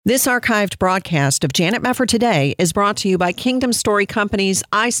This archived broadcast of Janet Mefford Today is brought to you by Kingdom Story Company's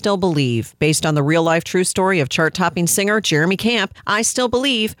I Still Believe, based on the real-life true story of chart-topping singer Jeremy Camp. I Still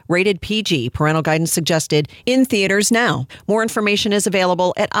Believe, rated PG, parental guidance suggested, in theaters now. More information is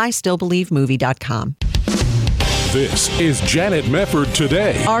available at istillbelievemovie.com. This is Janet Mefford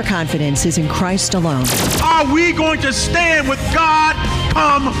Today. Our confidence is in Christ alone. Are we going to stand with God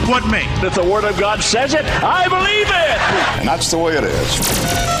come what may? If the Word of God says it, I believe it. And that's the way it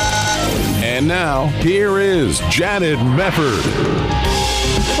is. And now, here is Janet Mefford.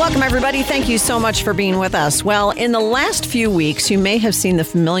 Welcome, everybody. Thank you so much for being with us. Well, in the last few weeks, you may have seen the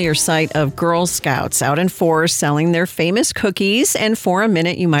familiar sight of Girl Scouts out in force selling their famous cookies. And for a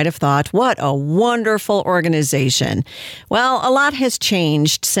minute, you might have thought, what a wonderful organization. Well, a lot has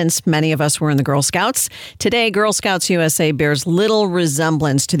changed since many of us were in the Girl Scouts. Today, Girl Scouts USA bears little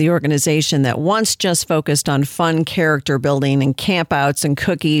resemblance to the organization that once just focused on fun character building and campouts and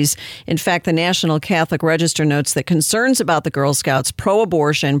cookies. In fact, the National Catholic Register notes that concerns about the Girl Scouts,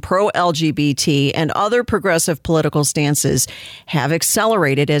 pro-abortion, pro-LGBT, and other progressive political stances have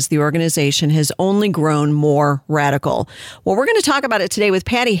accelerated as the organization has only grown more radical. Well, we're going to talk about it today with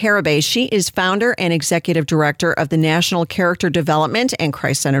Patty Harabay. She is founder and executive director of the National Character Development and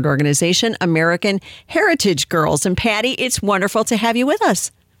Christ-centered organization, American Heritage Girls. And Patty, it's wonderful to have you with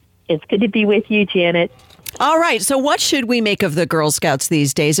us. It's good to be with you, Janet. All right. So what should we make of the Girl Scouts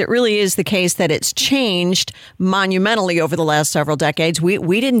these days? It really is the case that it's changed monumentally over the last several decades.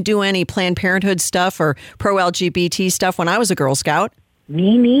 We didn't do any Planned Parenthood stuff or pro-LGBT stuff when I was a Girl Scout.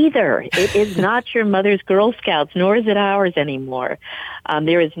 Me neither. It is not your mother's Girl Scouts, nor is it ours anymore.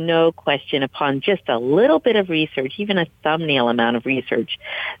 There is no question upon just a little bit of research, even a thumbnail amount of research,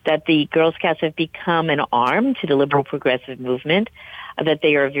 that the Girl Scouts have become an arm to the liberal progressive movement, that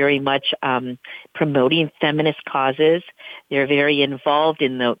they are very much promoting feminist causes. They're very involved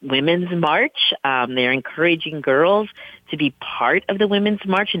in the Women's March. They're encouraging girls to be part of the Women's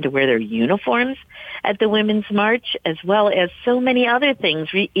March and to wear their uniforms at the Women's March, as well as so many other things,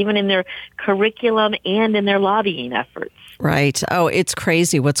 even in their curriculum and in their lobbying efforts. Right. Oh, it's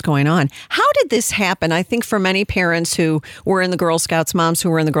crazy what's going on. How did this happen? I think for many parents who were in the Girl Scouts, moms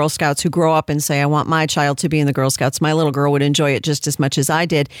who were in the Girl Scouts, who grow up and say, I want my child to be in the Girl Scouts, my little girl would enjoy it just as much as I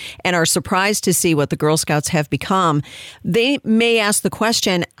did, and are surprised to see what the Girl Scouts have become. They may ask the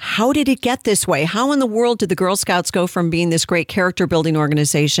question, how did it get this way? How in the world did the Girl Scouts go from being this great character building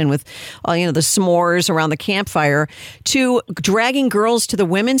organization with, the s'mores around the campfire to dragging girls to the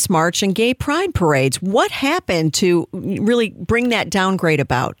Women's March and gay pride parades? What happened to really bring that downgrade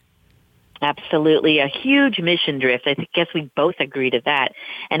about? Absolutely. A huge mission drift. I guess we both agree to that.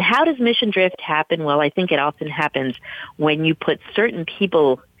 And how does mission drift happen? Well, I think it often happens when you put certain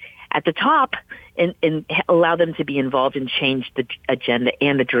people at the top and allow them to be involved and change the agenda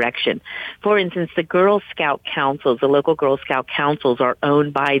and the direction. For instance, the Girl Scout councils, the local Girl Scout councils, are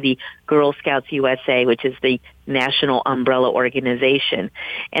owned by the Girl Scouts USA, which is the national umbrella organization.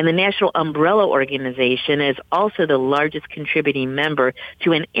 And the national umbrella organization is also the largest contributing member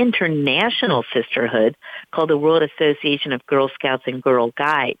to an international sisterhood called the World Association of Girl Scouts and Girl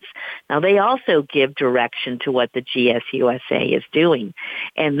Guides. Now, they also give direction to what the GSUSA is doing.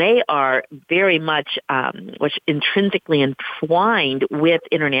 And they are very much intrinsically entwined with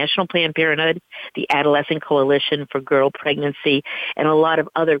International Planned Parenthood, the Adolescent Coalition for Girl Pregnancy, and a lot of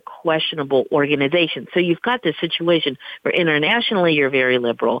other questionable organizations. So you've got this situation where internationally you're very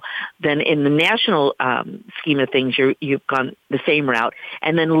liberal, then in the national scheme of things you've gone the same route,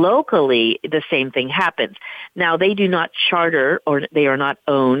 and then locally the same thing happens. Now, they do not charter, or they are not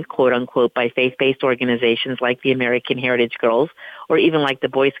owned, quote unquote, by faith-based organizations like the American Heritage Girls or even like the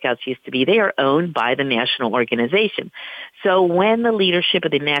Boy Scouts used to be. They are owned by the national organization. So when the leadership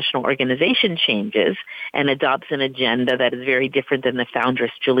of the national organization changes and adopts an agenda that is very different than the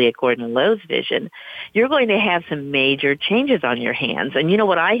foundress Julia Gordon Lowe's vision, you're going to have some major changes on your hands. And you know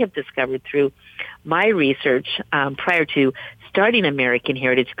what I have discovered through my research prior to starting American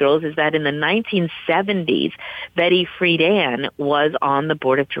Heritage Girls is that in the 1970s, Betty Friedan was on the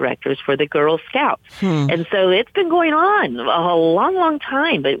board of directors for the Girl Scouts. And so it's been going on a long, long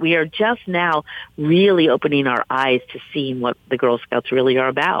time, but we are just now really opening our eyes to seeing what the Girl Scouts really are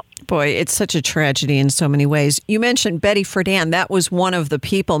about. Boy, it's such a tragedy in so many ways. You mentioned Betty Friedan. That was one of the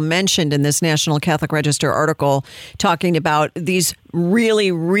people mentioned in this National Catholic Register article talking about these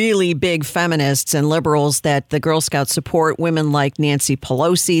really, really big feminists and liberals that the Girl Scouts support women like Nancy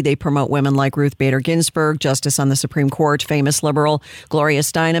Pelosi. They promote women like Ruth Bader Ginsburg, Justice on the Supreme Court, famous liberal Gloria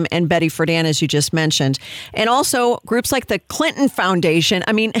Steinem, and Betty Friedan, as you just mentioned. And also groups like the Clinton Foundation.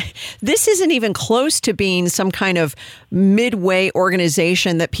 I mean, this isn't even close to being some kind of midway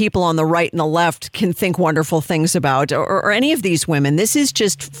organization that people on the right and the left can think wonderful things about, or any of these women. This is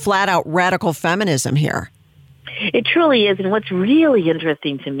just flat out radical feminism here. It truly is. And what's really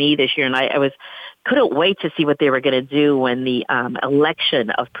interesting to me this year, and I couldn't wait to see what they were going to do when the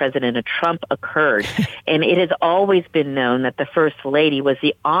election of President Trump occurred. And it has always been known that the First Lady was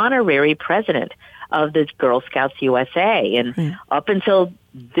the honorary president of the Girl Scouts USA. And up until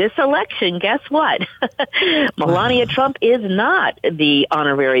this election, guess what? Melania Trump is not the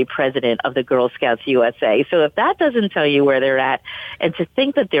honorary president of the Girl Scouts USA. So if that doesn't tell you where they're at, and to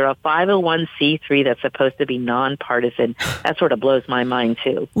think that they're a 501c3 that's supposed to be nonpartisan, that sort of blows my mind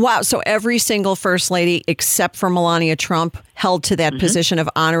too. Wow. So every single First Lady except for Melania Trump held to that position of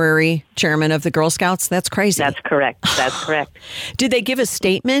honorary chairman of the Girl Scouts? That's crazy. That's correct. That's correct. Did they give a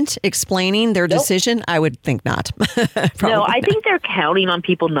statement explaining their decision? I would think not. No, I think they're counting on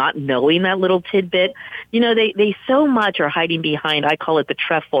people not knowing that little tidbit. You know, they so much are hiding behind, I call it the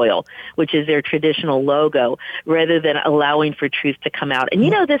trefoil, which is their traditional logo, rather than allowing for truth to come out. And,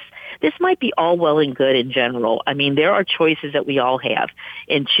 you know, this might be all well and good in general. I mean, there are choices that we all have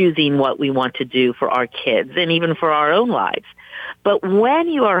in choosing what we want to do for our kids and even for our own lives. But when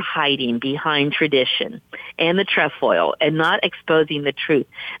you are hiding behind tradition and the trefoil and not exposing the truth,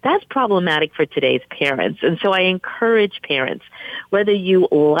 that's problematic for today's parents. And so I encourage parents, whether you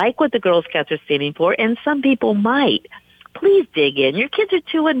like what the Girl Scouts are standing for, and some people might, please dig in. Your kids are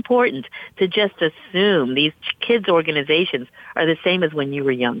too important to just assume these kids' organizations are the same as when you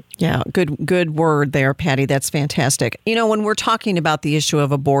were young. Yeah, good word there, Patty. That's fantastic. You know, when we're talking about the issue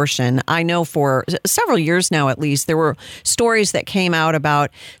of abortion, I know for several years now, at least, there were stories that came out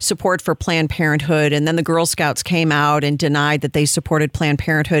about support for Planned Parenthood, and then the Girl Scouts came out and denied that they supported Planned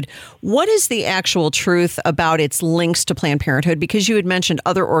Parenthood. What is the actual truth about its links to Planned Parenthood? Because you had mentioned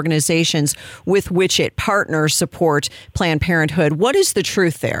other organizations with which it partners support Planned Parenthood. What is the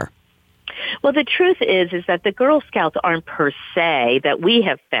truth there? Well, the truth is that the Girl Scouts aren't per se, that we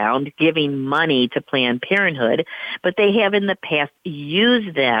have found, giving money to Planned Parenthood, but they have in the past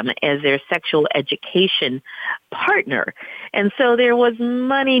used them as their sexual education partner. And so there was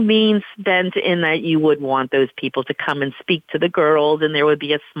money being spent in that you would want those people to come and speak to the girls, and there would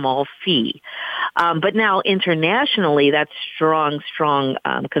be a small fee. But now internationally, that strong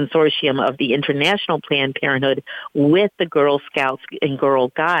consortium of the International Planned Parenthood with the Girl Scouts and Girl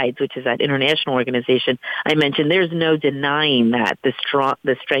Guides, which is that international organization I mentioned, there's no denying that, the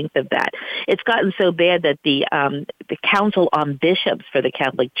strength of that. It's gotten so bad that the Council on Bishops for the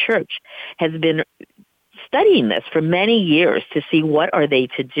Catholic Church has been studying this for many years to see what are they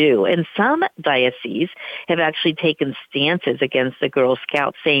to do. And some dioceses have actually taken stances against the Girl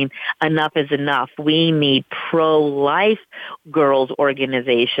Scouts, saying enough is enough. We need pro-life girls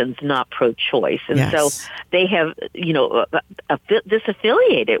organizations, not pro-choice. And so they have,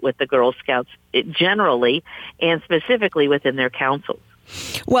 disaffiliated with the Girl Scouts generally and specifically within their councils.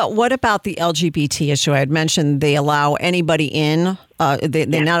 Well, what about the LGBT issue? I had mentioned they allow anybody in. They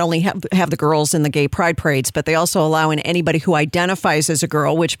not only have the girls in the gay pride parades, but they also allow in anybody who identifies as a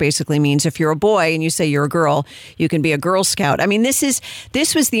girl, which basically means if you're a boy and you say you're a girl, you can be a Girl Scout. I mean, this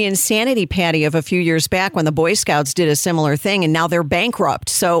was the insanity, Patty, of a few years back when the Boy Scouts did a similar thing, and now they're bankrupt.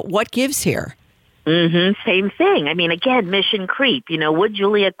 So what gives here? Same thing. I mean, again, mission creep. Would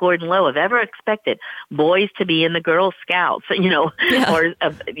Juliette Gordon-Low have ever expected boys to be in the Girl Scouts, or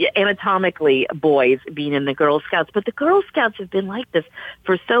anatomically boys being in the Girl Scouts? But the Girl Scouts have been like this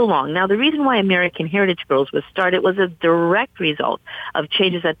for so long. Now, the reason why American Heritage Girls was started was a direct result of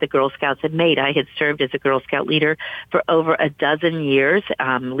changes that the Girl Scouts had made. I had served as a Girl Scout leader for over a dozen years,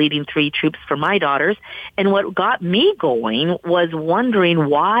 leading 3 troops for my daughters. And what got me going was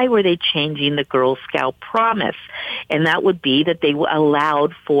wondering, why were they changing the Girl Scout promise? And that would be that they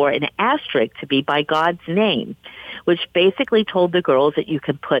allowed for an asterisk to be by God's name, which basically told the girls that you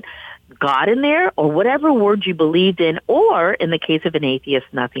could put God in there or whatever word you believed in, or in the case of an atheist,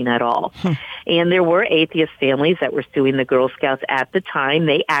 nothing at all. And there were atheist families that were suing the Girl Scouts at the time.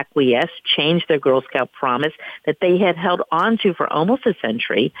 They acquiesced, changed their Girl Scout promise that they had held on to for almost a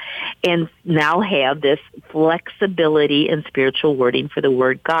century, and now have this flexibility in spiritual wording for the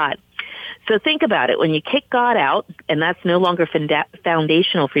word God. So think about it. When you kick God out, and that's no longer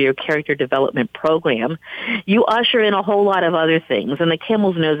foundational for your character development program, you usher in a whole lot of other things, and the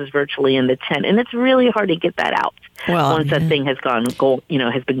camel's nose is virtually in the tent, and it's really hard to get that out once that thing has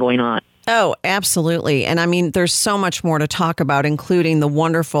been going on. Oh, absolutely. And I mean, there's so much more to talk about, including the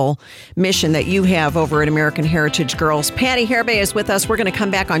wonderful mission that you have over at American Heritage Girls. Patty Harabay is with us. We're going to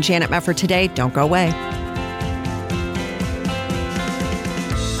come back on Janet Mefford today. Don't go away.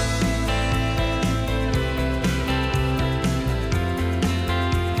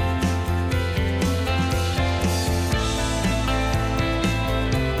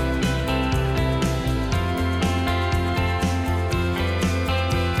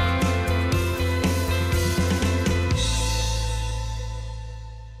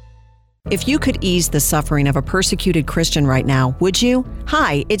 If you could ease the suffering of a persecuted Christian right now, would you?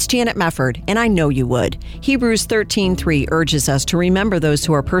 Hi, it's Janet Mefford, and I know you would. Hebrews 13:3 urges us to remember those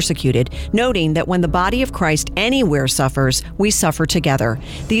who are persecuted, noting that when the body of Christ anywhere suffers, we suffer together.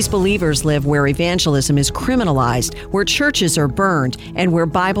 These believers live where evangelism is criminalized, where churches are burned, and where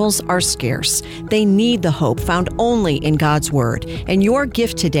Bibles are scarce. They need the hope found only in God's Word, and your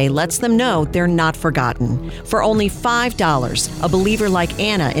gift today lets them know they're not forgotten. For only $5, a believer like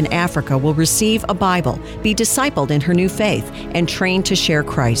Anna in Africa will receive a Bible, be discipled in her new faith, and trained to share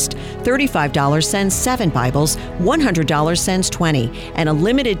Christ. $35 sends 7 Bibles, $100 sends 20, and a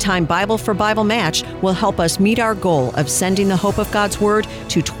limited time Bible for Bible match will help us meet our goal of sending the hope of God's Word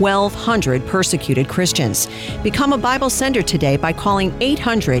to 1,200 persecuted Christians. Become a Bible sender today by calling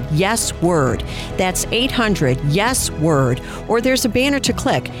 800-YES-WORD. That's 800-YES-WORD, or there's a banner to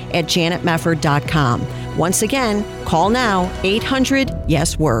click at janetmefford.com. Once again, call now,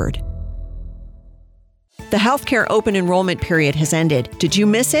 800-YES-WORD. The healthcare open enrollment period has ended. Did you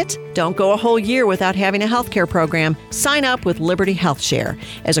miss it? Don't go a whole year without having a healthcare program. Sign up with Liberty Health Share.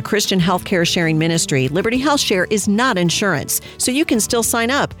 As a Christian healthcare sharing ministry, Liberty Health Share is not insurance, so you can still sign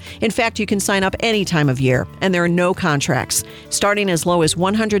up. In fact, you can sign up any time of year, and there are no contracts. Starting as low as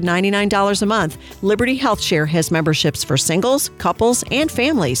 $199 a month, Liberty Health Share has memberships for singles, couples, and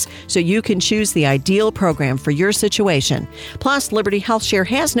families, so you can choose the ideal program for your situation. Plus, Liberty Health Share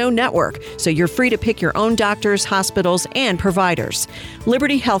has no network, so you're free to pick your own doctors, hospitals, and providers.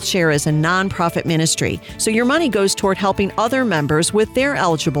 Liberty Health Share is a nonprofit ministry, so your money goes toward helping other members with their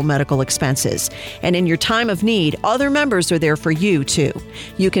eligible medical expenses. And in your time of need, other members are there for you, too.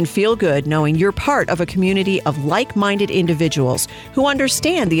 You can feel good knowing you're part of a community of like-minded individuals who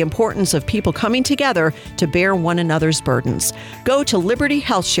understand the importance of people coming together to bear one another's burdens. Go to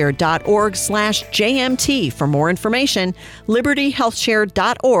libertyhealthshare.org/JMT for more information.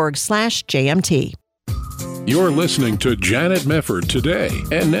 libertyhealthshare.org/JMT. You're listening to Janet Mefford today.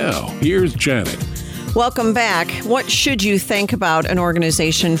 And now, here's Janet. Welcome back. What should you think about an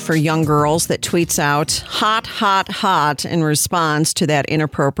organization for young girls that tweets out hot, hot, hot in response to that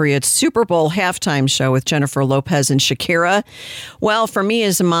inappropriate Super Bowl halftime show with Jennifer Lopez and Shakira? Well, for me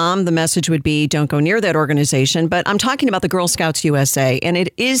as a mom, the message would be don't go near that organization. But I'm talking about the Girl Scouts USA. And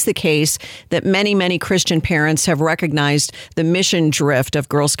it is the case that many, many Christian parents have recognized the mission drift of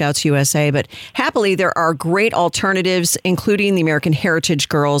Girl Scouts USA. But happily, there are great alternatives, including the American Heritage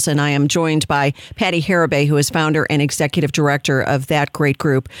Girls. And I am joined by Patty Harabay, who is founder and executive director of that great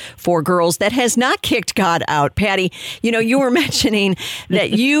group for girls that has not kicked God out. Patty, you were mentioning that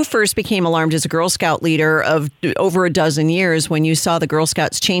you first became alarmed as a Girl Scout leader of over a dozen years when you saw the Girl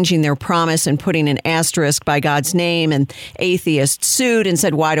Scouts changing their promise and putting an asterisk by God's name, and atheists sued and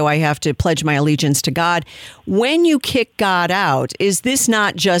said, why do I have to pledge my allegiance to God? When you kick God out, is this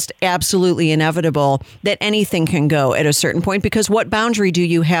not just absolutely inevitable that anything can go at a certain point? Because what boundary do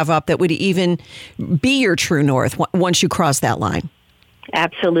you have up that would even be your true north once you cross that line?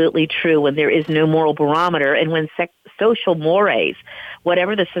 Absolutely true. When there is no moral barometer, and when social mores,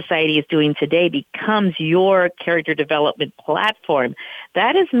 whatever the society is doing today, becomes your character development platform,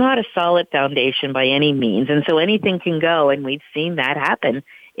 that is not a solid foundation by any means. And so anything can go, and we've seen that happen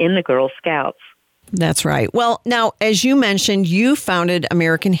in the Girl Scouts. That's right. Well, now, as you mentioned, you founded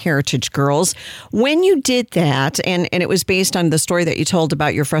American Heritage Girls. When you did that, and it was based on the story that you told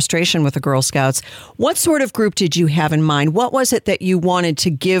about your frustration with the Girl Scouts, what sort of group did you have in mind? What was it that you wanted to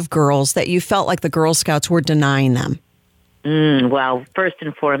give girls that you felt like the Girl Scouts were denying them? Well, first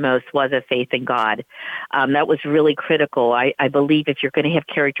and foremost was a faith in God. That was really critical. I believe if you're going to have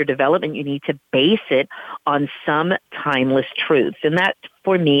character development, you need to base it on some timeless truths. And that,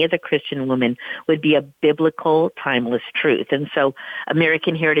 for me, as a Christian woman, would be a biblical timeless truth. And so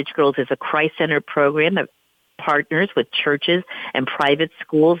American Heritage Girls is a Christ-centered program that partners with churches and private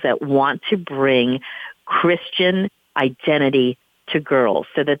schools that want to bring Christian identity to girls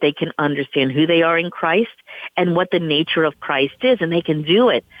so that they can understand who they are in Christ and what the nature of Christ is. And they can do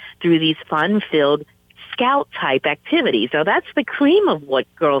it through these fun-filled Scout-type activities. So that's the cream of what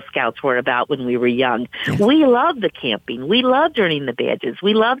Girl Scouts were about when we were young. We loved the camping. We loved earning the badges.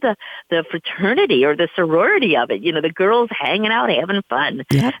 We loved the fraternity or the sorority of it. You know, the girls hanging out, having fun.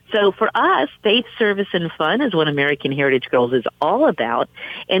 Yeah. So for us, faith, service, and fun is what American Heritage Girls is all about.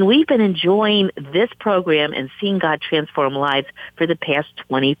 And we've been enjoying this program and seeing God transform lives for the past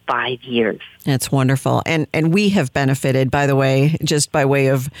 25 years. That's wonderful. And we have benefited, by the way, just by way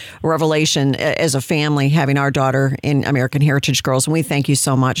of revelation as a family, having our daughter in American Heritage Girls. And we thank you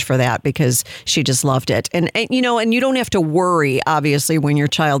so much for that because she just loved it. And you know, and you don't have to worry, obviously, when your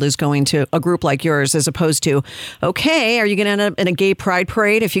child is going to a group like yours, as opposed to, okay, are you going to end up in a gay pride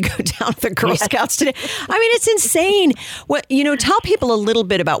parade if you go down to the Girl Scouts today? I mean, it's insane. Tell people a little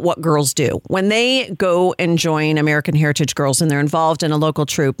bit about what girls do when they go and join American Heritage Girls and they're involved in a local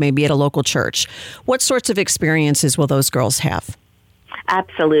troop, maybe at a local church. What sorts of experiences will those girls have?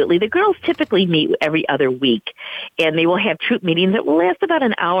 Absolutely. The girls typically meet every other week, and they will have troop meetings that will last about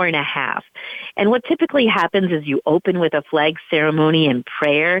an hour and a half. And what typically happens is you open with a flag ceremony and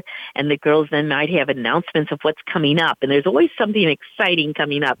prayer, and the girls then might have announcements of what's coming up. And there's always something exciting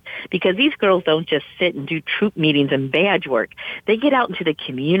coming up because these girls don't just sit and do troop meetings and badge work. They get out into the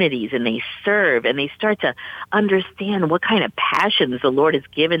communities, and they serve, and they start to understand what kind of passions the Lord has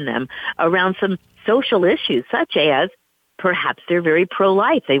given them around some social issues, such as perhaps they're very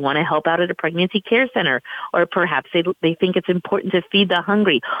pro-life. They want to help out at a pregnancy care center, or perhaps they think it's important to feed the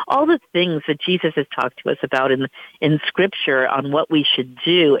hungry. All the things that Jesus has talked to us about in Scripture on what we should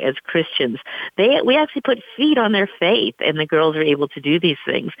do as Christians. We actually put feet on their faith, and the girls are able to do these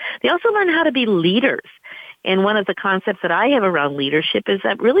things. They also learn how to be leaders. And one of the concepts that I have around leadership is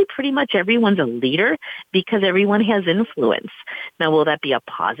that really pretty much everyone's a leader because everyone has influence. Now, will that be a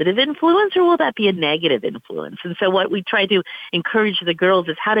positive influence or will that be a negative influence? And so what we try to encourage the girls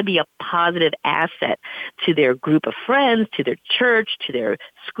is how to be a positive asset to their group of friends, to their church, to their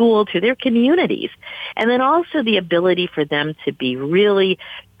school, to their communities. And then also the ability for them to be really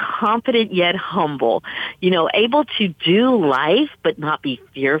confident yet humble, able to do life but not be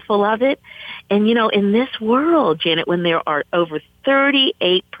fearful of it. And, in this world, Janet, when there are over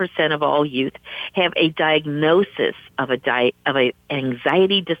 38% of all youth have a diagnosis of an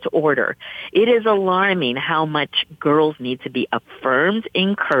anxiety disorder, it is alarming how much girls need to be affirmed,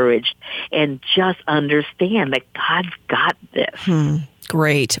 encouraged, and just understand that God's got this.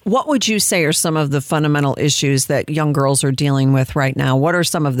 Great. What would you say are some of the fundamental issues that young girls are dealing with right now? What are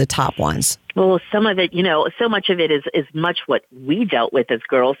some of the top ones? Well, some of it, so much of it is much what we dealt with as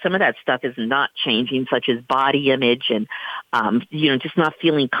girls. Some of that stuff is not changing, such as body image and, just not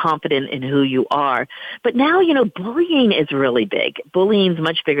feeling confident in who you are. But now, bullying is really big. Bullying is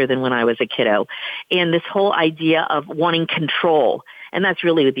much bigger than when I was a kiddo. And this whole idea of wanting control. And that's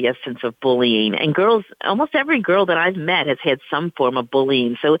really the essence of bullying. And girls, almost every girl that I've met has had some form of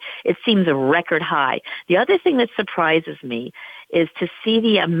bullying. So it seems a record high. The other thing that surprises me is to see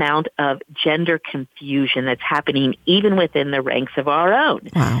the amount of gender confusion that's happening even within the ranks of our own,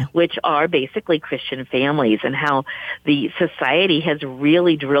 which are basically Christian families, and how the society has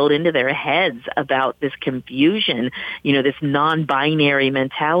really drilled into their heads about this confusion, this non-binary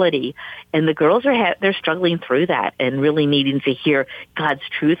mentality. And the girls they're struggling through that and really needing to hear God's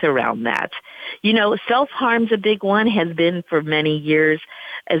truth around that. Self-harm's a big one, has been for many years,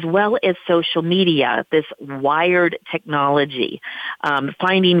 as well as social media, this wired technology,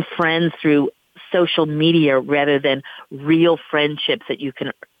 finding friends through social media rather than real friendships that you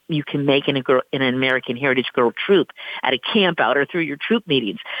can make in an American Heritage Girl troop at a camp out or through your troop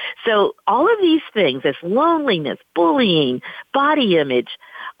meetings. So all of these things, this loneliness, bullying, body image,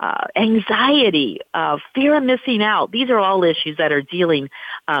 anxiety, fear of missing out. These are all issues that are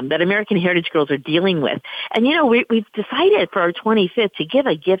that American Heritage Girls are dealing with. And, we've decided for our 25th to give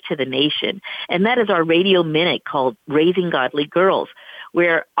a gift to the nation. And that is our radio minute called Raising Godly Girls,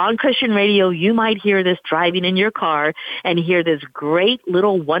 where on Christian radio, you might hear this driving in your car and hear this great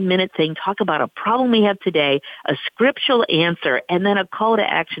little 1-minute thing talk about a problem we have today, a scriptural answer, and then a call to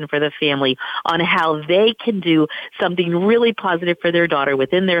action for the family on how they can do something really positive for their daughter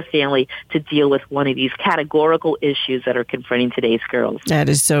within their family to deal with one of these categorical issues that are confronting today's girls. That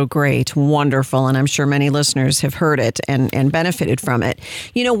is so great. Wonderful. And I'm sure many listeners have heard it and benefited from it.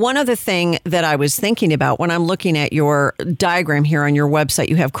 One other thing that I was thinking about when I'm looking at your diagram here on your website, website,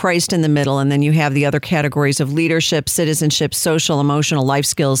 you have Christ in the middle, and then you have the other categories of leadership, citizenship, social, emotional, life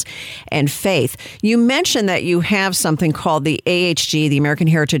skills, and faith. You mentioned that you have something called the AHG, the American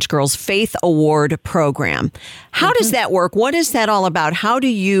Heritage Girls Faith Award Program. How does that work? What is that all about? How do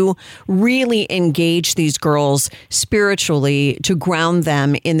you really engage these girls spiritually to ground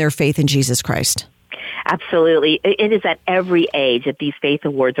them in their faith in Jesus Christ? Absolutely. It is at every age that these faith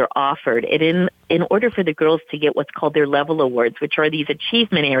awards are offered. In order for the girls to get what's called their level awards, which are these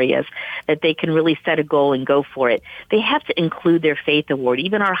achievement areas that they can really set a goal and go for it, they have to include their faith award,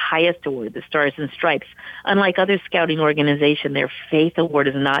 even our highest award, the Stars and Stripes. Unlike other scouting organizations, their faith award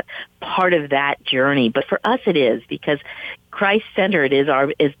is not part of that journey. But for us it is, because Christ-centered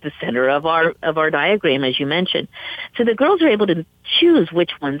is the center of our diagram, as you mentioned. So the girls are able to choose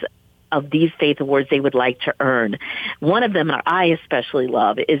which ones of these faith awards they would like to earn. One of them that I especially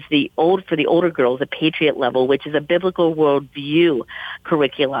love is for the older girls, the Patriot level, which is a biblical worldview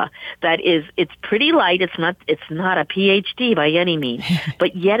curricula. It's pretty light. It's not a PhD by any means,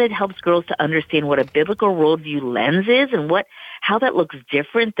 but yet it helps girls to understand what a biblical worldview lens is and how that looks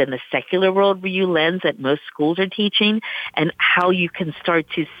different than the secular worldview lens that most schools are teaching, and how you can start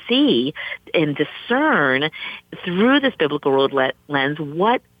to see and discern through this biblical world lens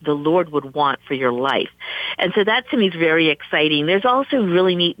what the Lord would want for your life. And so that to me is very exciting. There's also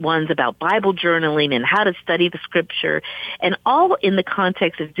really neat ones about Bible journaling and how to study the scripture, and all in the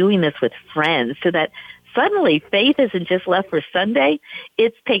context of doing this with friends, so that suddenly faith isn't just left for Sunday.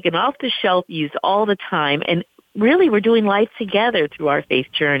 It's taken off the shelf, used all the time, and really, we're doing life together through our faith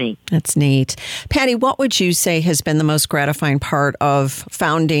journey. That's neat. Patty, what would you say has been the most gratifying part of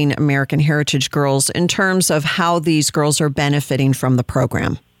founding American Heritage Girls in terms of how these girls are benefiting from the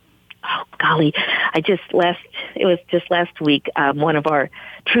program? Oh, golly. It was just last week, one of our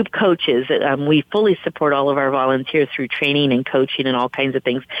troop coaches, we fully support all of our volunteers through training and coaching and all kinds of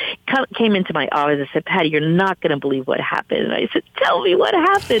things, came into my office and said, Patty, you're not going to believe what happened. And I said, tell me what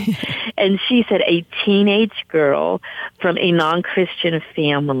happened. And she said, a teenage girl from a non-Christian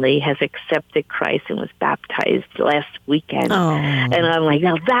family has accepted Christ and was baptized last weekend. Oh. And I'm like,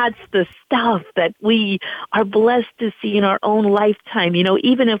 now that's the stuff that we are blessed to see in our own lifetime. You know,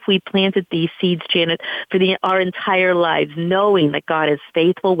 even if we planted these seeds, Janet, for our entire lives, knowing that God is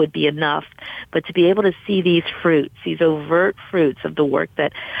faithful would be enough. But to be able to see these fruits, these overt fruits of the work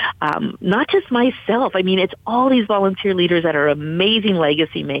that, not just myself, I mean, it's all these volunteer leaders that are amazing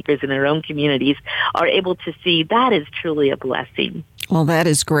legacy makers in their own communities are able to see, that is truly a blessing. Well, that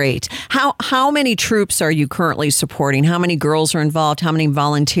is great. How many troops are you currently supporting? How many girls are involved? How many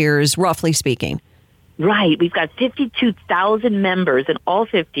volunteers, roughly speaking? Right. We've got 52,000 members in all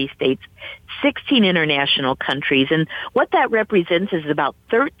 50 states, 16 international countries. And what that represents is about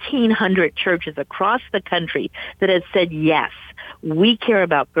 1,300 churches across the country that have said, yes, we care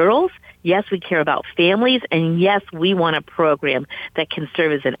about girls. Yes, we care about families. And yes, we want a program that can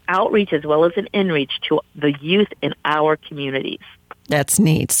serve as an outreach as well as an inreach to the youth in our communities. That's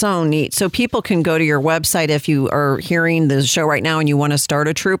neat. So neat. So people can go to your website if you are hearing the show right now and you want to start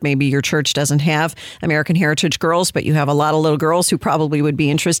a troop. Maybe your church doesn't have American Heritage Girls, but you have a lot of little girls who probably would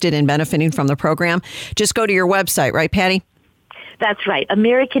be interested in benefiting from the program. Just go to your website, right, Patty? That's right.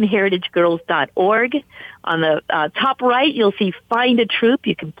 AmericanHeritageGirls.org. On the top right, you'll see Find a Troop.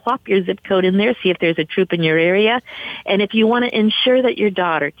 You can plop your zip code in there, see if there's a troop in your area. And if you want to ensure that your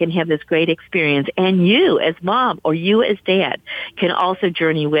daughter can have this great experience, and you as mom or you as dad can also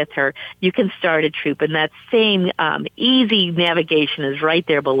journey with her, you can start a troop. And that same easy navigation is right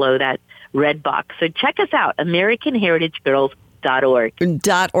there below that red box. So check us out, AmericanHeritageGirls.org.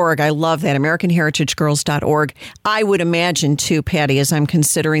 .org. I love that. AmericanHeritageGirls.org. I would imagine, too, Patty, as I'm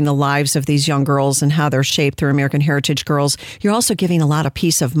considering the lives of these young girls and how they're shaped through American Heritage Girls, you're also giving a lot of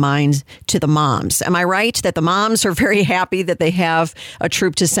peace of mind to the moms. Am I right that the moms are very happy that they have a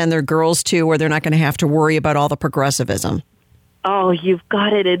troop to send their girls to where they're not going to have to worry about all the progressivism? Oh, you've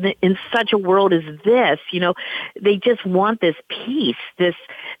got it. In such a world as this, you know, they just want this peace, this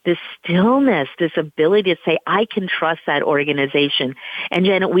stillness, this ability to say, I can trust that organization. And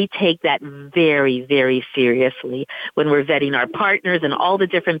Janet, we take that very, very seriously when we're vetting our partners and all the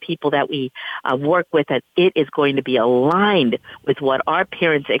different people that we work with, that it is going to be aligned with what our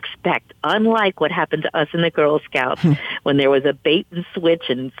parents expect, unlike what happened to us in the Girl Scouts when there was a bait and switch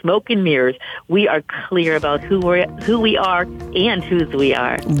and smoke and mirrors. We are clear about who we are and whose we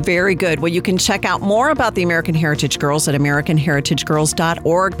are. Very good. Well, you can check out more about the American Heritage Girls at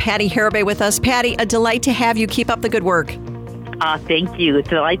AmericanHeritageGirls.org. Patty Harabay with us. Patty, a delight to have you. Keep up the good work. Thank you. It's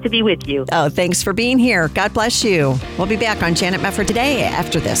a delight to be with you. Oh, thanks for being here. God bless you. We'll be back on Janet Mefford Today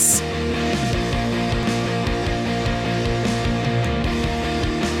after this.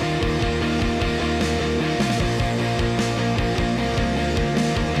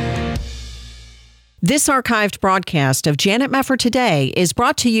 This archived broadcast of Janet Mefford Today is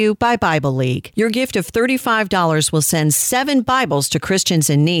brought to you by Bible League. Your gift of $35 will send 7 Bibles to Christians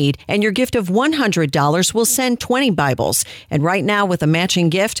in need, and your gift of $100 will send 20 Bibles. And right now, with a matching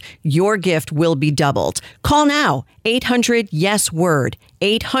gift, your gift will be doubled. Call now, 800-YES-WORD,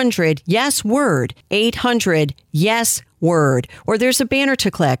 800-YES-WORD, 800-YES-WORD, or there's a banner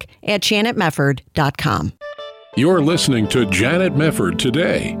to click at janetmefford.com. You're listening to Janet Mefford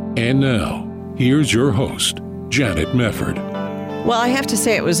Today. And now, here's your host, Janet Mefford. Well, I have to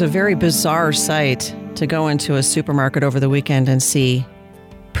say it was a very bizarre sight to go into a supermarket over the weekend and see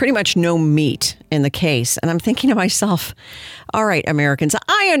pretty much no meat in the case. And I'm thinking to myself, all right, Americans,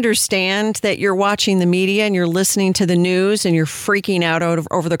 I understand that you're watching the media and you're listening to the news and you're freaking out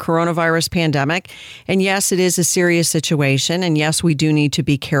over the coronavirus pandemic. And yes, it is a serious situation. And yes, we do need to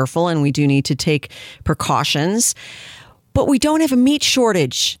be careful and we do need to take precautions. But we don't have a meat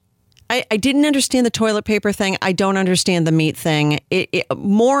shortage. I didn't understand the toilet paper thing. I don't understand the meat thing.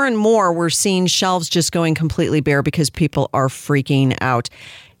 More and more, we're seeing shelves just going completely bare because people are freaking out.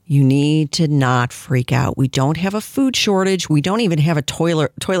 You need to not freak out. We don't have a food shortage. We don't even have a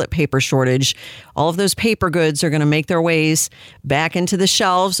toilet paper shortage. All of those paper goods are going to make their ways back into the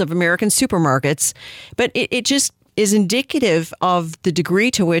shelves of American supermarkets. But it just is indicative of the degree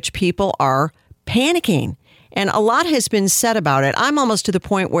to which people are panicking. And a lot has been said about it. I'm almost to the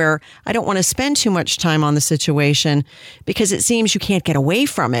point where I don't want to spend too much time on the situation because it seems you can't get away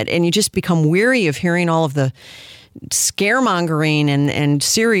from it. And you just become weary of hearing all of the scaremongering and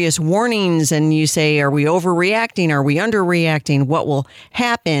serious warnings. And you say, are we overreacting? Are we underreacting? What will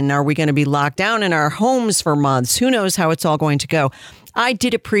happen? Are we going to be locked down in our homes for months? Who knows how it's all going to go? I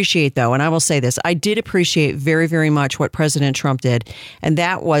did appreciate, though, and I will say this, I did appreciate very, very much what President Trump did, and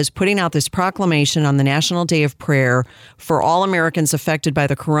that was putting out this proclamation on the National Day of Prayer for all Americans affected by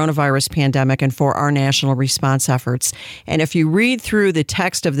the coronavirus pandemic and for our national response efforts. And if you read through the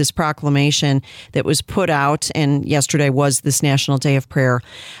text of this proclamation that was put out, and yesterday was this National Day of Prayer,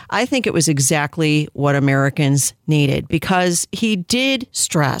 I think it was exactly what Americans needed, because he did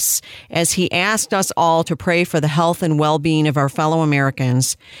stress, as he asked us all to pray for the health and well-being of our fellow Americans,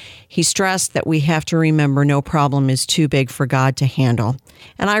 he stressed that we have to remember no problem is too big for God to handle.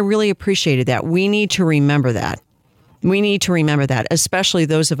 And I really appreciated that. We need to remember that. We need to remember that, especially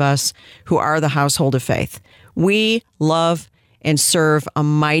those of us who are the household of faith. We love and serve a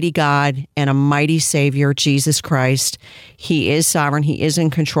mighty God and a mighty Savior, Jesus Christ. He is sovereign. He is in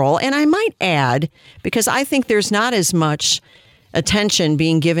control. And I might add, because I think there's not as much attention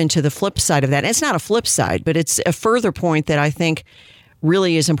being given to the flip side of that. It's not a flip side, but it's a further point that I think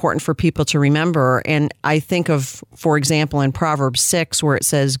really is important for people to remember. And I think of, for example, in Proverbs 6, where it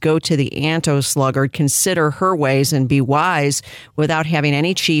says, go to the ant, O sluggard, consider her ways and be wise without having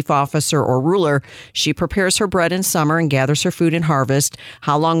any chief officer or ruler. She prepares her bread in summer and gathers her food in harvest.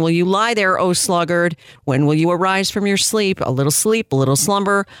 How long will you lie there, O sluggard? When will you arise from your sleep? A little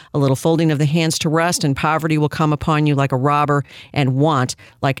slumber, a little folding of the hands to rest, and poverty will come upon you like a robber and want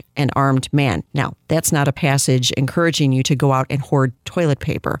like an armed man. Now, that's not a passage encouraging you to go out and hoard toilet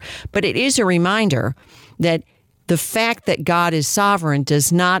paper, but it is a reminder that the fact that God is sovereign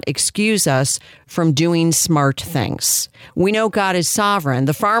does not excuse us from doing smart things. We know God is sovereign.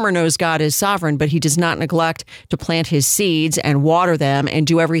 The farmer knows God is sovereign, but he does not neglect to plant his seeds and water them and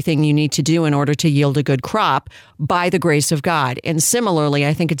do everything you need to do in order to yield a good crop by the grace of God. And similarly,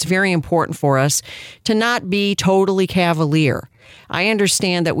 I think it's very important for us to not be totally cavalier. I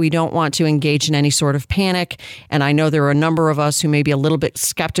understand that we don't want to engage in any sort of panic, and I know there are a number of us who may be a little bit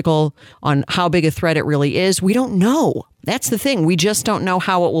skeptical on how big a threat it really is. We don't know. That's the thing. We just don't know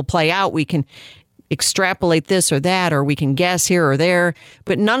how it will play out. We can extrapolate this or that, or we can guess here or there,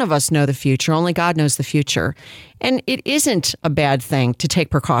 but none of us know the future. Only God knows the future. And it isn't a bad thing to take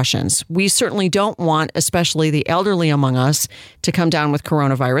precautions. We certainly don't want, especially the elderly among us, to come down with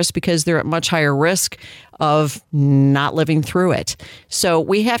coronavirus because they're at much higher risk of not living through it. So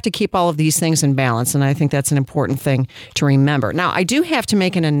we have to keep all of these things in balance, and I think that's an important thing to remember. Now, I do have to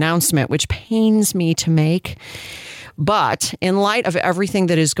make an announcement, which pains me to make. But in light of everything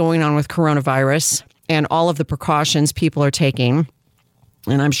that is going on with coronavirus and all of the precautions people are taking,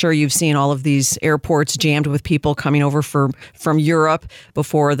 and I'm sure you've seen all of these airports jammed with people coming over from Europe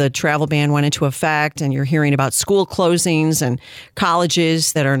before the travel ban went into effect, and you're hearing about school closings and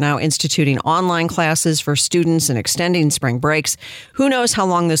colleges that are now instituting online classes for students and extending spring breaks. Who knows how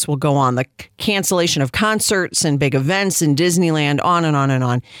long this will go on? The cancellation of concerts and big events in Disneyland, on and on and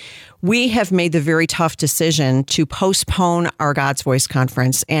on. We have made the very tough decision to postpone our God's Voice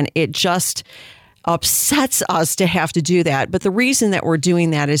conference, and it just upsets us to have to do that. But the reason that we're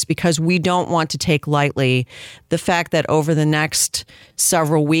doing that is because we don't want to take lightly the fact that over the next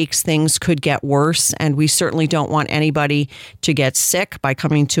several weeks, things could get worse. And we certainly don't want anybody to get sick by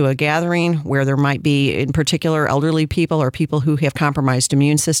coming to a gathering where there might be, in particular, elderly people or people who have compromised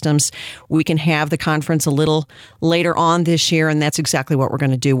immune systems. We can have the conference a little later on this year, and that's exactly what we're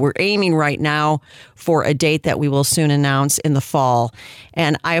going to do. We're aiming right now for a date that we will soon announce in the fall.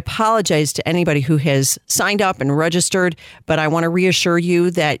 And I apologize to anybody who has signed up and registered, but I want to reassure you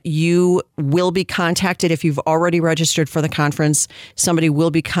that you will be contacted if you've already registered for the conference. Somebody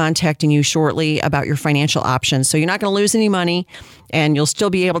will be contacting you shortly about your financial options. So you're not going to lose any money, and you'll still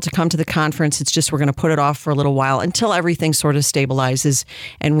be able to come to the conference. It's just we're going to put it off for a little while until everything sort of stabilizes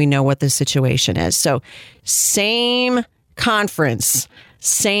and we know what the situation is. So same conference,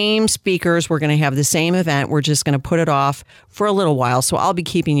 same speakers. We're going to have the same event. We're just going to put it off for a little while. So I'll be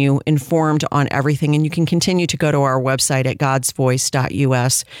keeping you informed on everything. And you can continue to go to our website at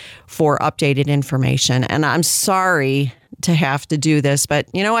godsvoice.us for updated information. And I'm sorry to have to do this, but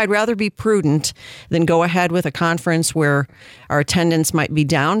I'd rather be prudent than go ahead with a conference where our attendance might be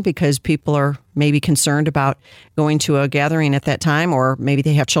down because people are maybe concerned about going to a gathering at that time, or maybe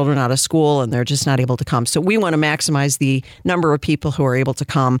they have children out of school and they're just not able to come. So we want to maximize the number of people who are able to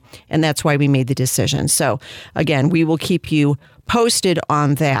come, and that's why we made the decision. So again, we will keep you posted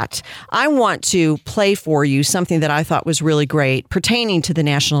on that. I want to play for you something that I thought was really great pertaining to the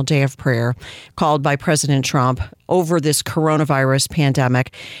National Day of Prayer called by President Trump over this coronavirus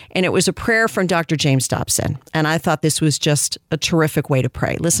pandemic. And it was a prayer from Dr. James Dobson. And I thought this was just a terrific way to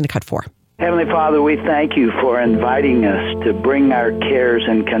pray. Listen to cut 4. Heavenly Father, we thank you for inviting us to bring our cares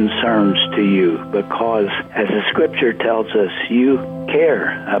and concerns to you because, as the Scripture tells us, you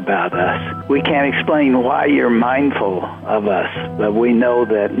care about us. We can't explain why you're mindful of us, but we know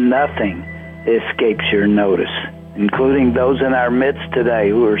that nothing escapes your notice, including those in our midst today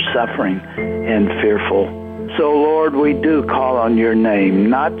who are suffering and fearful. So, Lord, we do call on your name,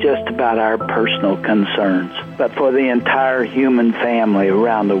 not just about our personal concerns, but for the entire human family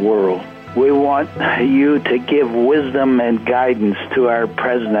around the world. We want you to give wisdom and guidance to our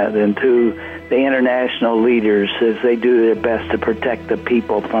president and to the international leaders as they do their best to protect the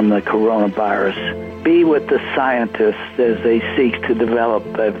people from the coronavirus. Be with the scientists as they seek to develop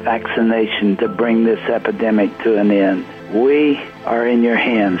a vaccination to bring this epidemic to an end. We are in your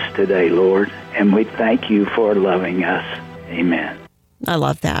hands today, Lord, and we thank you for loving us. Amen. I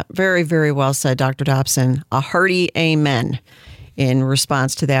love that. Very, very well said, Dr. Dobson. A hearty amen in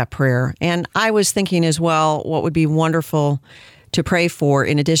response to that prayer. And I was thinking as well, what would be wonderful to pray for,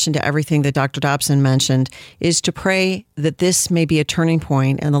 in addition to everything that Dr. Dobson mentioned, is to pray that this may be a turning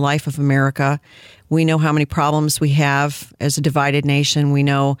point in the life of America. We know how many problems we have as a divided nation. We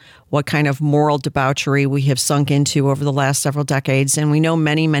know what kind of moral debauchery we have sunk into over the last several decades. And we know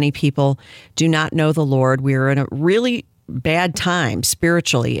many, many people do not know the Lord. We are in a really bad time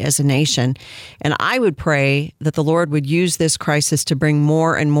spiritually as a nation. And I would pray that the Lord would use this crisis to bring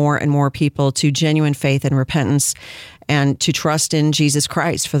more and more and more people to genuine faith and repentance and to trust in Jesus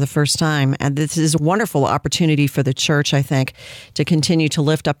Christ for the first time. And this is a wonderful opportunity for the church, I think, to continue to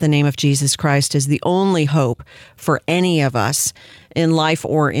lift up the name of Jesus Christ as the only hope for any of us in life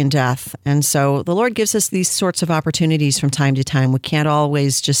or in death. And so the Lord gives us these sorts of opportunities from time to time. We can't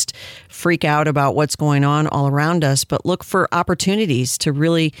always just freak out about what's going on all around us, but look for opportunities to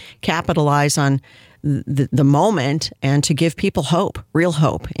really capitalize on the moment and to give people hope, real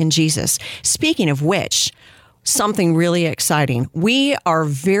hope in Jesus. Speaking of which, something really exciting. We are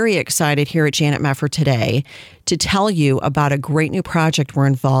very excited here at Janet Mefford today to tell you about a great new project we're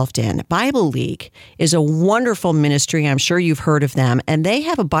involved in. Bible League is a wonderful ministry. I'm sure you've heard of them. And they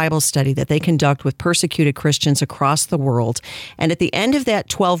have a Bible study that they conduct with persecuted Christians across the world. And at the end of that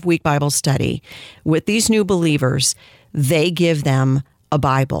 12-week Bible study, with these new believers, they give them a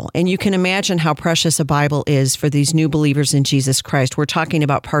Bible. And you can imagine how precious a Bible is for these new believers in Jesus Christ. We're talking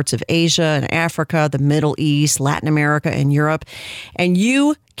about parts of Asia and Africa, the Middle East, Latin America, and Europe. And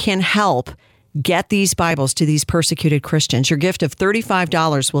you can help get these Bibles to these persecuted Christians. Your gift of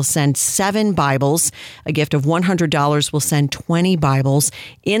 $35 will send 7 Bibles. A gift of $100 will send 20 Bibles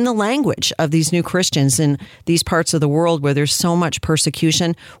in the language of these new Christians in these parts of the world where there's so much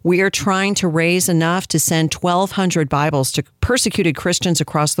persecution. We are trying to raise enough to send 1,200 Bibles to persecuted Christians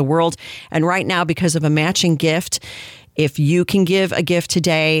across the world. And right now, because of a matching gift, if you can give a gift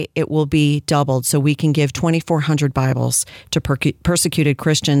today, it will be doubled. So we can give 2,400 Bibles to persecuted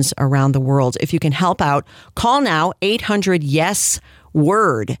Christians around the world. If you can help out, call now 800-YES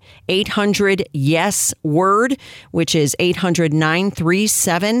WORD, 800-YES-WORD, which is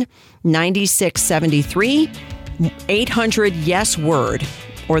 800-937-9673, 800-YES-WORD.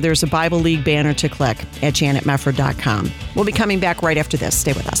 Or there's a Bible League banner to click at janetmefford.com. We'll be coming back right after this.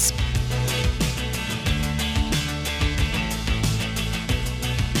 Stay with us.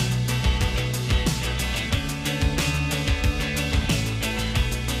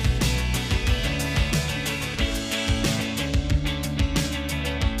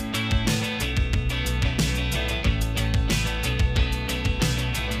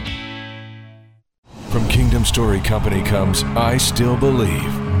 From Kingdom Story Company comes I Still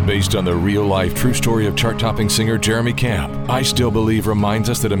Believe. Based on the real-life true story of chart-topping singer Jeremy Camp, I Still Believe reminds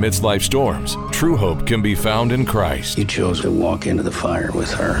us that amidst life's storms, true hope can be found in Christ. You chose to walk into the fire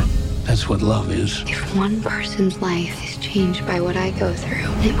with her. That's what love is. If one person's life is changed by what I go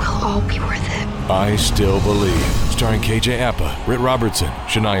through, it will all be worth it. I Still Believe. Starring KJ Apa, Britt Robertson,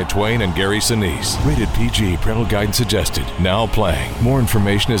 Shania Twain, and Gary Sinise. Rated PG. Parental guidance suggested. Now playing. More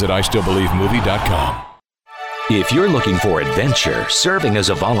information is at istillbelievemovie.com. If you're looking for adventure, serving as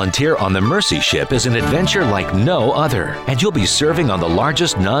a volunteer on the Mercy Ship is an adventure like no other. And you'll be serving on the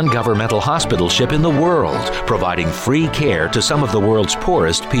largest non-governmental hospital ship in the world, providing free care to some of the world's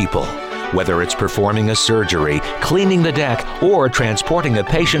poorest people. Whether it's performing a surgery, cleaning the deck, or transporting a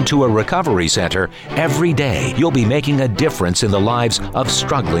patient to a recovery center, every day you'll be making a difference in the lives of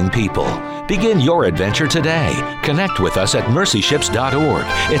struggling people. Begin your adventure today. Connect with us at mercyships.org.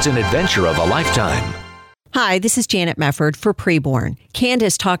 It's an adventure of a lifetime. Hi, this is Janet Mefford for Preborn.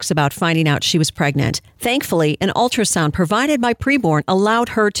 Candace talks about finding out she was pregnant. Thankfully, an ultrasound provided by Preborn allowed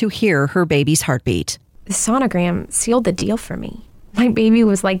her to hear her baby's heartbeat. The sonogram sealed the deal for me. My baby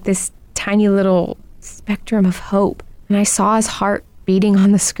was like this tiny little spectrum of hope. And I saw his heart beating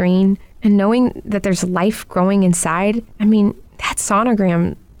on the screen. And knowing that there's life growing inside, that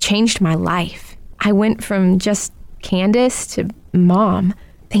sonogram changed my life. I went from just Candace to mom.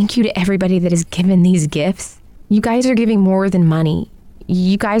 Thank you to everybody that has given these gifts. You guys are giving more than money.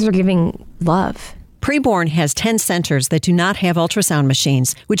 You guys are giving love. Preborn has 10 centers that do not have ultrasound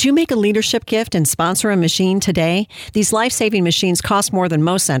machines. Would you make a leadership gift and sponsor a machine today? These life-saving machines cost more than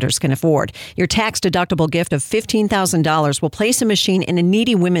most centers can afford. Your tax-deductible gift of $15,000 will place a machine in a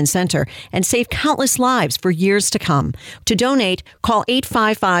needy women's center and save countless lives for years to come. To donate, call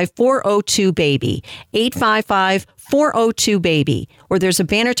 855-402-BABY, 855-402-BABY, or there's a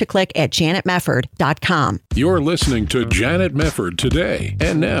banner to click at janetmefford.com. You're listening to Janet Mefford today.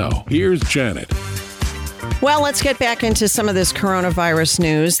 And now, here's Janet. Well, let's get back into some of this coronavirus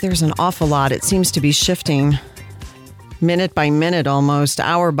news. There's an awful lot. It seems to be shifting minute by minute, almost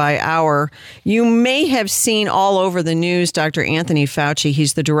hour by hour. You may have seen all over the news Dr. Anthony Fauci.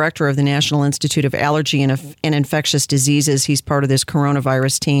 He's the director of the National Institute of Allergy and Infectious Diseases. He's part of this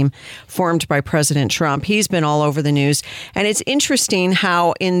coronavirus team formed by President Trump. He's been all over the news. And it's interesting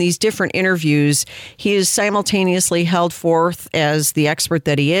how in these different interviews, he is simultaneously held forth as the expert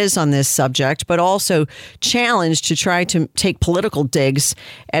that he is on this subject, but also challenged to try to take political digs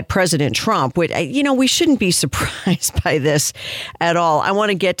at President Trump. We shouldn't be surprised by this at all. I want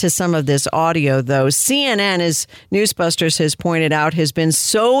to get to some of this audio, though. CNN, as Newsbusters has pointed out, has been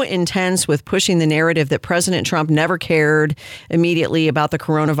so intense with pushing the narrative that President Trump never cared immediately about the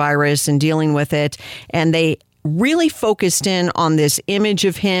coronavirus and dealing with it. And they really focused in on this image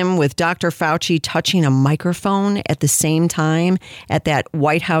of him with Dr. Fauci touching a microphone at the same time at that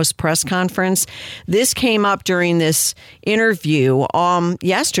White House press conference. This came up during this interview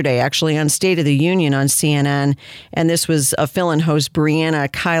yesterday, actually, on State of the Union on CNN. And this was a fill-in host,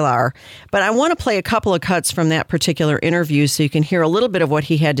 Brianna Kailar. But I want to play a couple of cuts from that particular interview so you can hear a little bit of what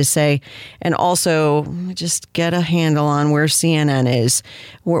he had to say and also just get a handle on where CNN is,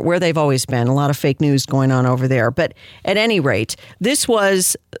 where they've always been. A lot of fake news going on over there. But at any rate, this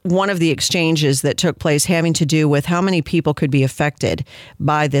was one of the exchanges that took place having to do with how many people could be affected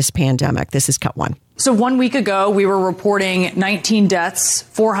by this pandemic. This is cut one. So 1 week ago, we were reporting 19 deaths,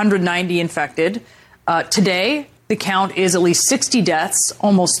 490 infected. Today, the count is at least 60 deaths,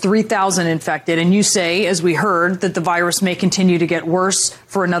 almost 3,000 infected. And you say, as we heard, that the virus may continue to get worse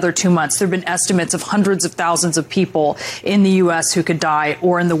for another 2 months. There have been estimates of hundreds of thousands of people in the U.S. who could die,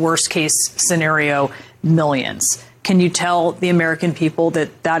 or in the worst case scenario, millions. Can you tell the American people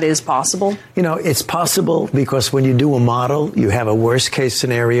that that is possible? It's possible because when you do a model, you have a worst case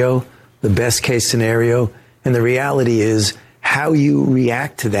scenario, the best case scenario. And the reality is how you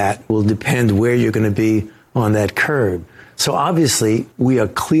react to that will depend where you're going to be on that curve. So obviously, we are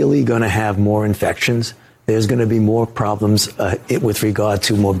clearly going to have more infections. There's going to be more problems with regard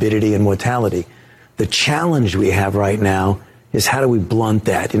to morbidity and mortality. The challenge we have right now is how do we blunt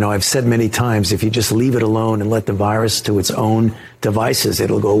that? I've said many times, if you just leave it alone and let the virus to its own devices,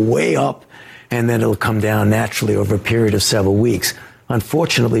 it'll go way up and then it'll come down naturally over a period of several weeks.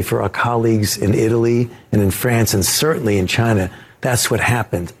 Unfortunately for our colleagues in Italy and in France and certainly in China, that's what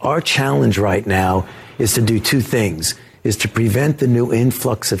happened. Our challenge right now is to do two things, is to prevent the new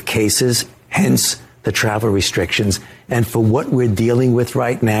influx of cases, hence the travel restrictions. And for what we're dealing with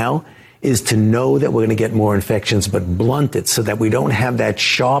right now is to know that we're going to get more infections, but blunt it so that we don't have that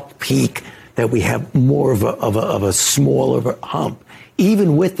sharp peak, that we have more of a smaller hump.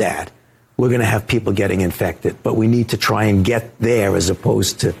 Even with that, we're going to have people getting infected, but we need to try and get there as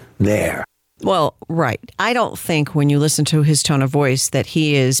opposed to there. Well, right. I don't think when you listen to his tone of voice that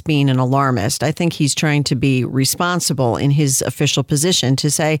he is being an alarmist. I think he's trying to be responsible in his official position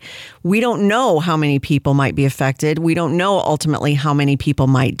to say, we don't know how many people might be affected. We don't know ultimately how many people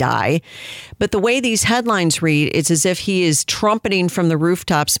might die. But the way these headlines read, it's as if he is trumpeting from the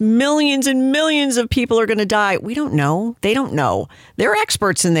rooftops, millions and millions of people are going to die. We don't know. They don't know. They're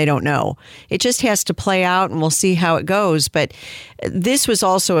experts and they don't know. It just has to play out and we'll see how it goes. But this was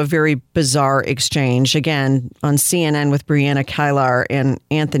also a very bizarre exchange, again, on CNN with Brianna Keilar and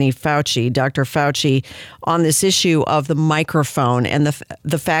Anthony Fauci, Dr. Fauci, on this issue of the microphone and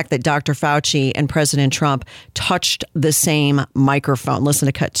the fact that Dr. Fauci and President Trump touched the same microphone. Listen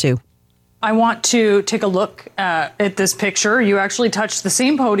to cut 2. I want to take a look at this picture. You actually touched the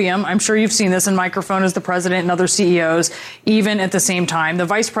same podium. I'm sure you've seen this in microphone as the president and other CEOs, even at the same time. The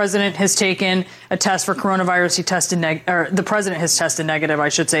vice president has taken a test for coronavirus. He tested the president has tested negative, I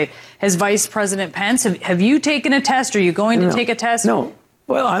should say. Has Vice President Pence, have you taken a test? Are you going to take a test? No.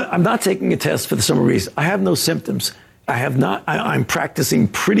 Well, I'm not taking a test for the summer reason. I have no symptoms. I'm practicing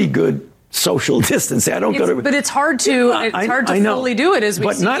pretty good social distancing. I don't go to. But it's hard to fully do it as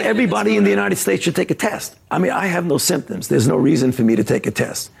we see. But not everybody in the United States should take a test. I mean, I have no symptoms. There's no reason for me to take a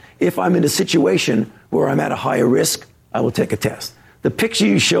test. If I'm in a situation where I'm at a higher risk, I will take a test. The picture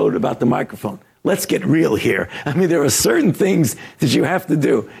you showed about the microphone, let's get real here. I mean, there are certain things that you have to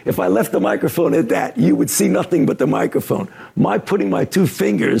do. If I left the microphone at that, you would see nothing but the microphone. My putting my 2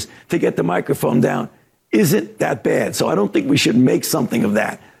 fingers to get the microphone down isn't that bad. So I don't think we should make something of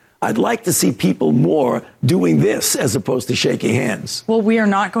that. I'd like to see people more doing this as opposed to shaking hands. Well, we are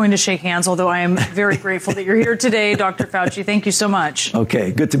not going to shake hands, although I am very grateful that you're here today, Dr. Fauci. Thank you so much.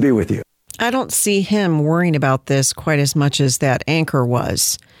 Okay, good to be with you. I don't see him worrying about this quite as much as that anchor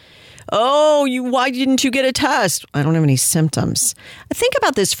was. Oh, why didn't you get a test? I don't have any symptoms. Think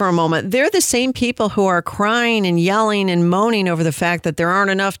about this for a moment. They're the same people who are crying and yelling and moaning over the fact that there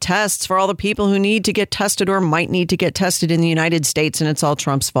aren't enough tests for all the people who need to get tested or might need to get tested in the United States, and it's all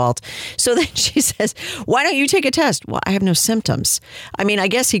Trump's fault. So then she says, why don't you take a test? Well, I have no symptoms. I mean, I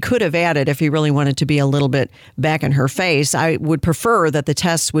guess he could have added, if he really wanted to be a little bit back in her face, I would prefer that the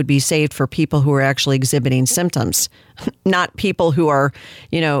tests would be saved for people who are actually exhibiting symptoms, not people who are,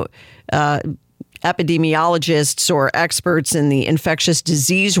 epidemiologists or experts in the infectious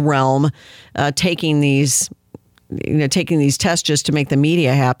disease realm taking these tests just to make the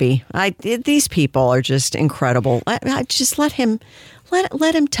media happy. These people are just incredible. Just let him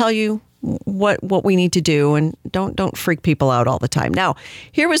tell you what we need to do, and don't freak people out all the time. Now,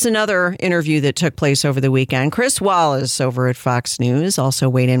 here was another interview that took place over the weekend. Chris Wallace over at Fox News also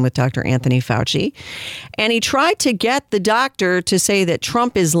weighed in with Dr. Anthony Fauci, and he tried to get the doctor to say that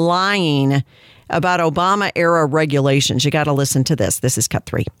Trump is lying about Obama-era regulations. You got to listen to this. This is cut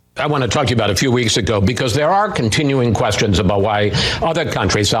 3. I want to talk to you about a few weeks ago because there are continuing questions about why other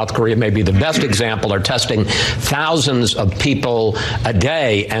countries, South Korea may be the best example, are testing thousands of people a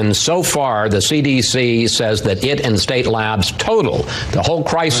day. And so far, the CDC says that it and state labs total, the whole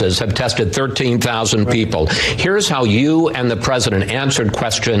crisis, have tested 13,000 people. Here's how you and the president answered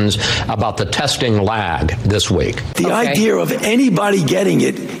questions about the testing lag this week. The idea of anybody getting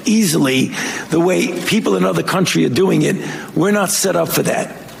it easily, the way people in other countries are doing it, we're not set up for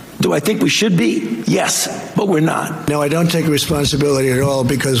that. Do I think we should be? Yes, but we're not. No, I don't take responsibility at all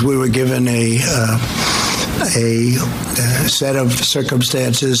because we were given a set of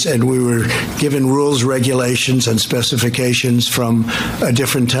circumstances and we were given rules, regulations, and specifications from a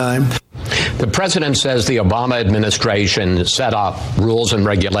different time. The president says the Obama administration set up rules and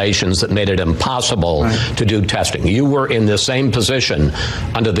regulations that made it impossible to do testing. You were in the same position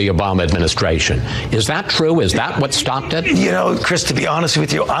under the Obama administration. Is that true? Is that what stopped it? You know, Chris, to be honest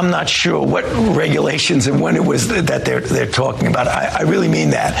with you, I'm not sure what regulations and when it was that they're talking about. I really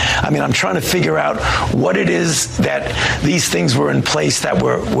mean that. I mean, I'm trying to figure out what it is that these things were in place that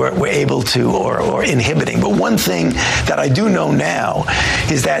were able to or inhibiting. But one thing that I do know now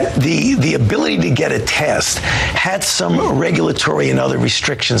is that the ability ability to get a test had some regulatory and other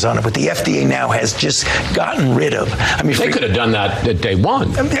restrictions on it, but the FDA now has just gotten rid of. I mean, they could have done that at day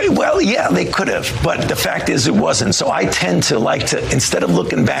one. Well, yeah, they could have, but the fact is it wasn't. So I tend to like to, instead of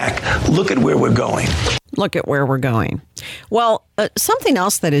looking back, look at where we're going. Look at where we're going. Well, something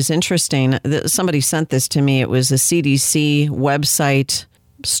else that is interesting, somebody sent this to me. It was a CDC website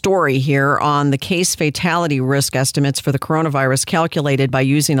story here on the case fatality risk estimates for the coronavirus calculated by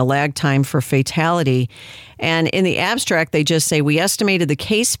using a lag time for fatality. And in the abstract, they just say, we estimated the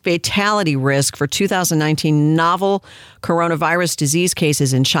case fatality risk for 2019 novel coronavirus disease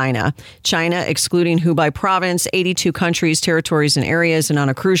cases in China. China, excluding Hubei province, 82 countries, territories, and areas, and on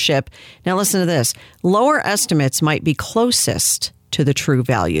a cruise ship. Now listen to this. Lower estimates might be closest to the true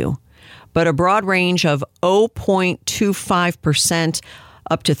value, but a broad range of 0.25%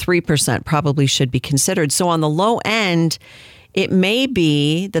 up to 3% probably should be considered. So on the low end, it may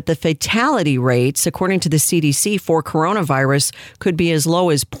be that the fatality rates, according to the CDC, for coronavirus could be as low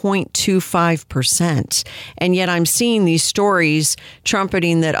as 0.25%. And yet I'm seeing these stories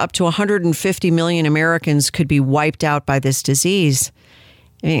trumpeting that up to 150 million Americans could be wiped out by this disease.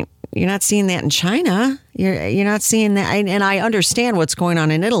 I mean, you're not seeing that in China. You're not seeing that. And I understand what's going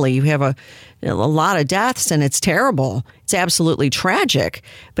on in Italy. You have a lot of deaths, and it's terrible. It's absolutely tragic,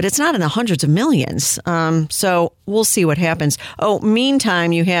 but it's not in the hundreds of millions. So we'll see what happens. Oh,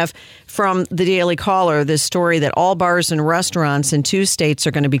 meantime, you have from the Daily Caller this story that all bars and restaurants in 2 states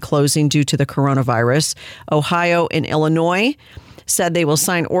are going to be closing due to the coronavirus. Ohio and Illinois said they will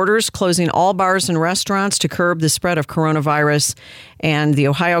sign orders closing all bars and restaurants to curb the spread of coronavirus. And the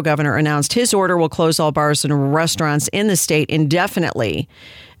Ohio governor announced his order will close all bars and restaurants in the state indefinitely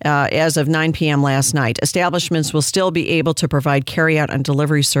as of 9 p.m. last night. Establishments will still be able to provide carryout and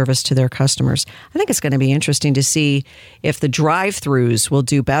delivery service to their customers. I think it's going to be interesting to see if the drive-thrus will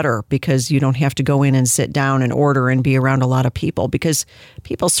do better because you don't have to go in and sit down and order and be around a lot of people, because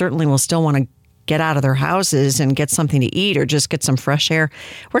people certainly will still want to get out of their houses and get something to eat or just get some fresh air.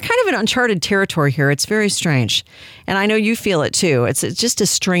 We're kind of in uncharted territory here. It's very strange. And I know you feel it too. It's just a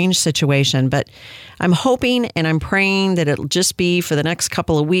strange situation, but I'm hoping and I'm praying that it'll just be for the next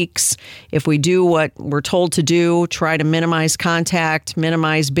couple of weeks. If we do what we're told to do, try to minimize contact,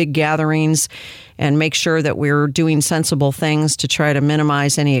 minimize big gatherings, and make sure that we're doing sensible things to try to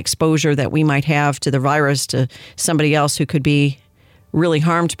minimize any exposure that we might have to the virus to somebody else who could be really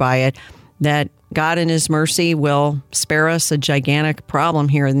harmed by it, that God in his mercy will spare us a gigantic problem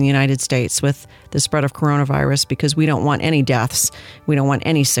here in the United States with the spread of coronavirus, because we don't want any deaths. We don't want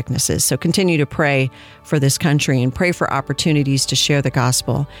any sicknesses. So continue to pray for this country and pray for opportunities to share the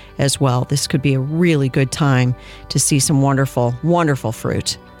gospel as well. This could be a really good time to see some wonderful, wonderful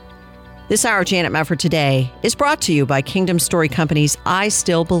fruit. This Hour Janet Mefford Today is brought to you by Kingdom Story Company's I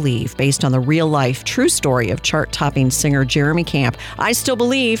Still Believe, based on the real-life, true story of chart-topping singer Jeremy Camp. I Still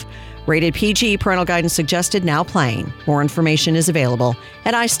Believe, rated PG, parental guidance suggested, now playing. More information is available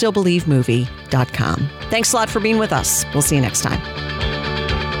at istillbelievemovie.com. Thanks a lot for being with us. We'll see you next time.